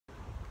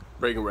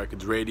Breaking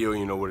Records Radio,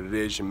 you know what it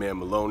is, your man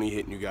Maloney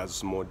hitting you guys with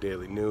some more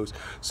daily news.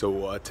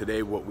 So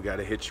today what we got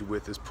to hit you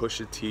with is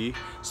Pusha T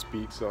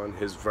speaks on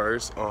his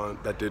verse on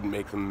that didn't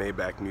make the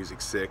Maybach Music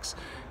 6.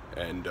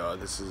 And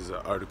this is an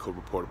article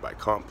reported by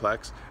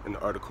Complex, and the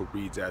article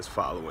reads as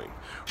following.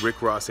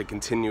 Rick Ross had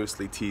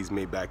continuously teased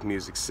Maybach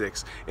Music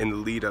 6 in the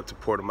lead up to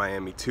Port of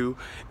Miami 2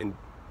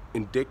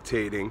 in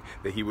dictating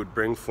that he would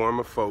bring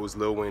former foes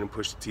Lil Wayne and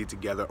Pusha T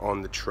together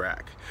on the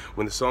track.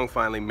 When the song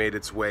finally made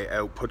its way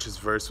out, Pusha's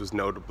verse was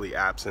notably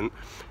absent.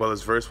 While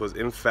his verse was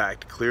in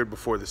fact cleared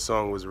before the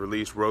song was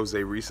released, Rose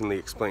recently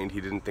explained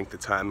he didn't think the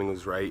timing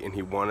was right and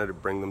he wanted to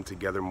bring them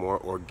together more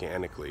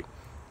organically.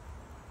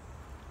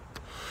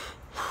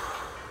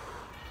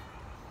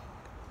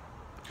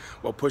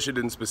 While Pusha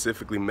didn't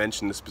specifically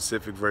mention the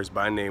specific verse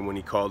by name when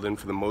he called in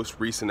for the most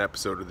recent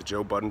episode of the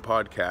Joe Budden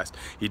podcast,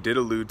 he did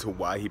allude to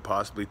why he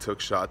possibly took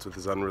shots with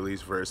his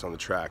unreleased verse on the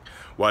track.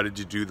 Why did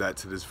you do that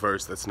to this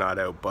verse that's not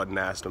out? Budden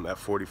asked him at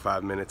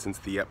 45 minutes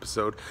into the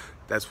episode.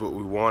 That's what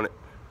we wanted.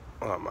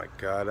 Oh my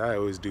God, I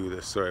always do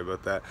this. Sorry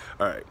about that.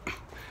 All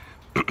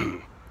right.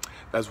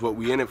 That's what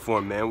we in it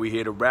for, man. We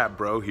here to rap,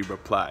 bro, he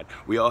replied.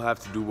 We all have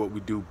to do what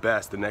we do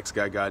best. The next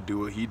guy gotta do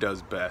what he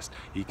does best,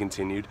 he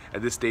continued.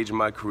 At this stage of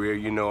my career,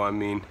 you know I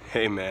mean,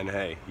 hey man,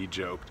 hey, he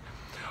joked.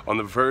 On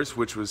the verse,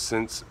 which has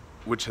since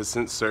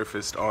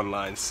surfaced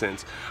online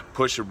since,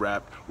 Pusha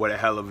rapped, what a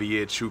hell of a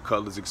year, true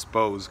colors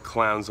exposed,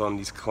 clowns on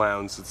these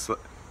clowns,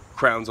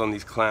 crowns on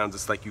these clowns,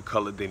 it's like you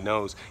colored their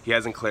nose. He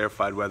hasn't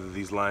clarified whether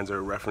these lines are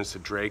a reference to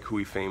Drake, who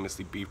he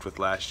famously beefed with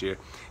last year.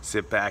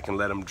 Sit back and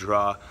let them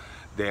draw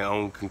their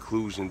own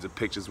conclusions. A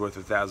picture's worth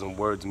 1,000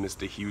 words,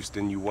 Mr.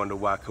 Houston. You wonder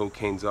why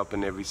cocaine's up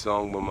in every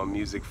song. When my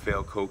music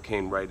failed,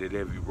 cocaine righted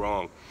every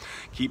wrong.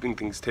 Keeping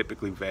things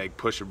typically vague,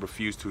 Pusha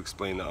refused to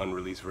explain the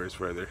unreleased verse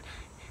further.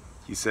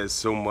 He says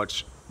so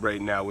much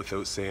right now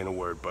without saying a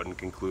word, Budden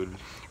concluded.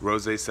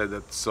 Rose said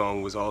that the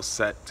song was all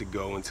set to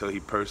go until he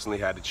personally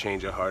had to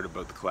change her heart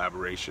about the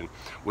collaboration.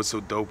 What's so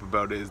dope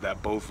about it is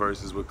that both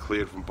verses were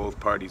cleared from both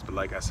parties, but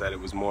like I said,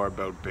 it was more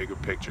about bigger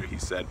picture. He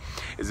said,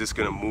 is this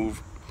gonna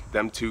move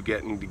them two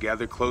getting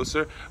together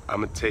closer? I'm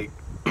gonna take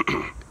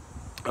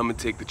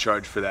the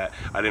charge for that.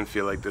 I didn't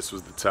feel like this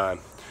was the time.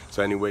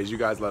 So anyways, you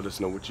guys let us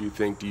know what you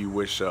think. Do you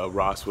wish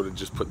Ross would have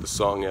just put the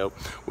song out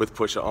with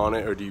Pusha on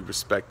it, or do you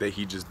respect that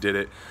he just did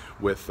it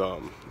with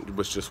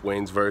just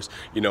Wayne's verse?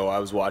 You know, I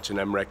was watching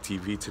MREC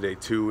TV today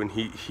too, and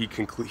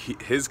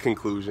his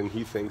conclusion,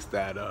 he thinks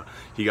that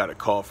he got a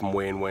call from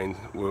Wayne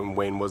when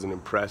Wayne wasn't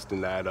impressed,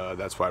 and that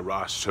that's why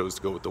Ross chose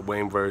to go with the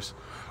Wayne verse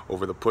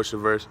over the Pusha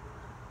verse.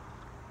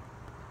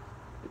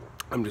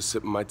 I'm just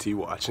sipping my tea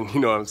watching, you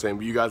know what I'm saying?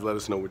 But you guys let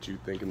us know what you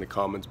think in the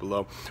comments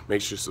below.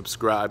 Make sure to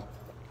subscribe,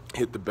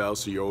 hit the bell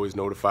so you're always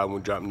notified when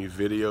we drop new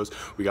videos.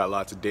 We got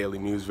lots of daily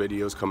news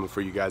videos coming for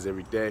you guys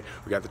every day.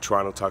 We got the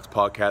Toronto Talks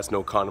podcast,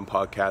 No Condom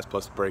podcast,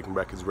 plus the Breaking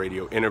Records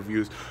Radio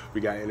interviews. We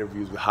got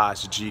interviews with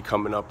Hash G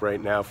coming up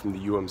right now from the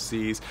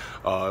UMCs.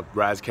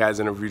 Raz Kaz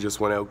interview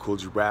just went out. Cool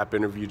G Rap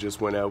interview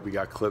just went out. We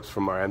got clips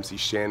from our MC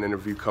Shan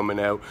interview coming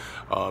out.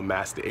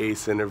 Master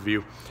Ace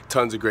interview.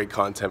 Tons of great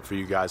content for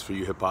you guys, for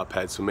you hip hop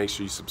heads. So make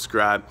sure you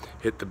subscribe,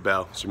 hit the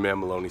bell. It's your man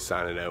Maloney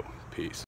signing out. Peace.